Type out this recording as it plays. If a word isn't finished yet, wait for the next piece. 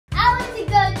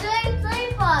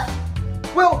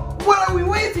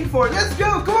for. Let's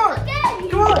go. Come on. Okay.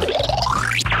 Come on.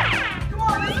 Come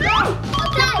on, let's go.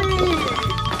 Okay.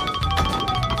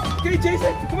 Okay,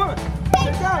 Jason, come on.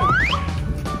 Sit down.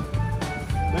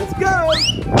 Let's go.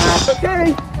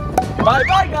 Okay.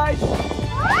 Bye-bye, guys.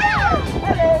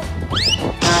 Hello.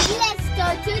 Let's go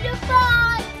to the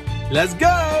park. Let's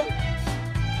go.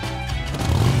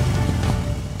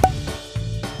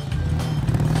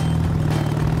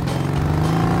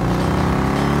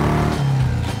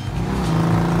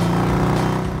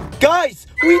 Guys,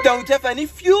 we don't have any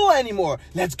fuel anymore.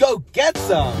 Let's go get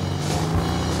some.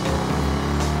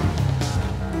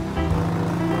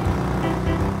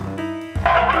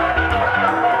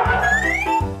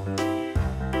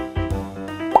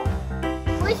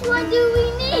 Which one do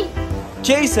we need?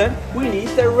 Jason, we need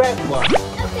the red one.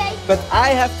 Okay. But I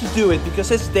have to do it because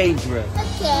it's dangerous.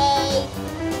 Okay.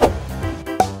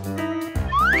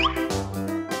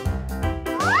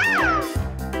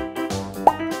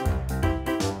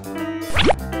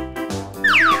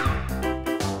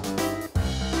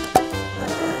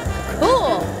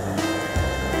 Cool.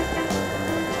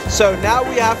 So now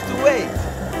we have to wait.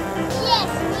 Yes,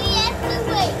 we have to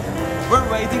wait. We're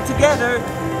waiting together.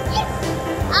 Yes,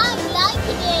 I like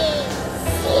this.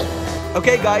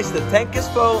 Okay guys, the tank is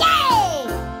full. Yay!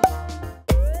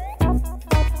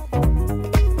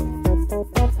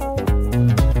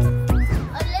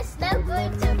 Oh, let's now go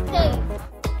to play.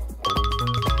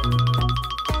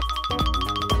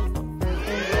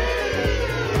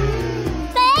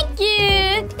 Thank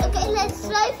you. Okay, let's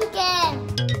drive again.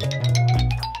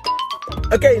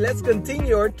 Okay, let's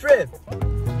continue our trip.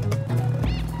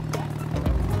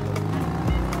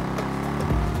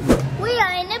 We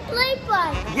are in a play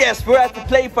park. Yes, we're at the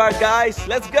play park, guys.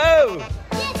 Let's go.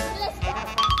 Yes, let's go.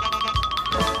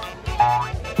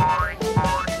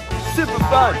 Super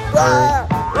fun. Ah,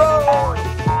 roll.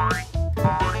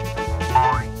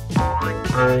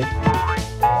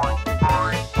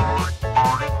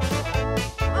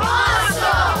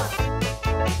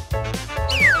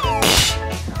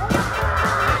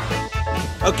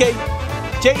 Okay,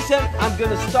 Jason, I'm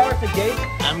gonna start the game.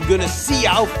 I'm gonna see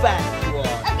how fast you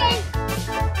are. Okay.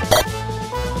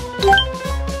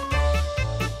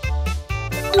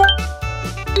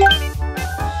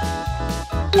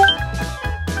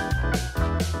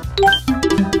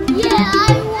 Yeah, I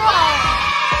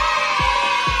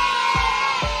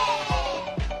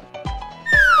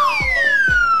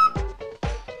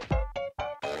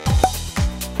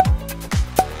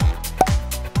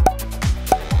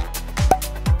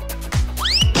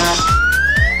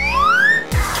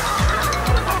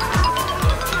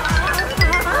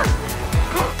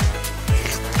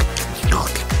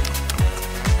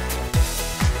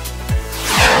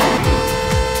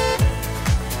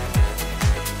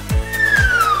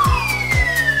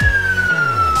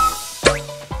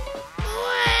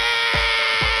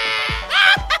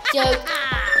joke.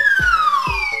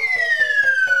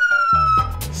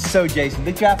 So, Jason,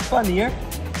 did you have fun here?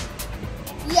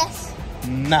 Yes.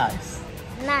 Nice.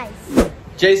 Nice.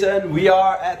 Jason, we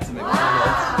are at the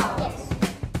McDonald's. Yes.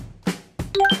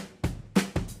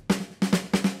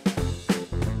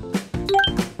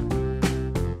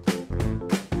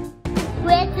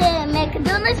 We're at the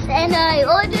McDonald's and I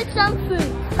ordered some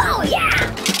food. Oh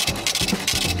yeah!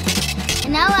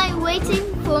 And now I'm waiting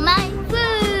for my food.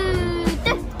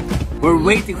 We're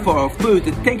waiting for our food.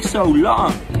 It takes so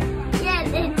long. Yeah,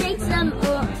 it takes like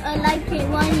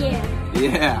 1 year.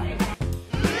 Yeah.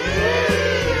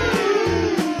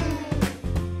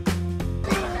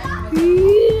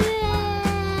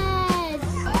 Yes!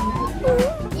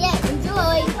 Yeah,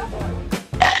 enjoy!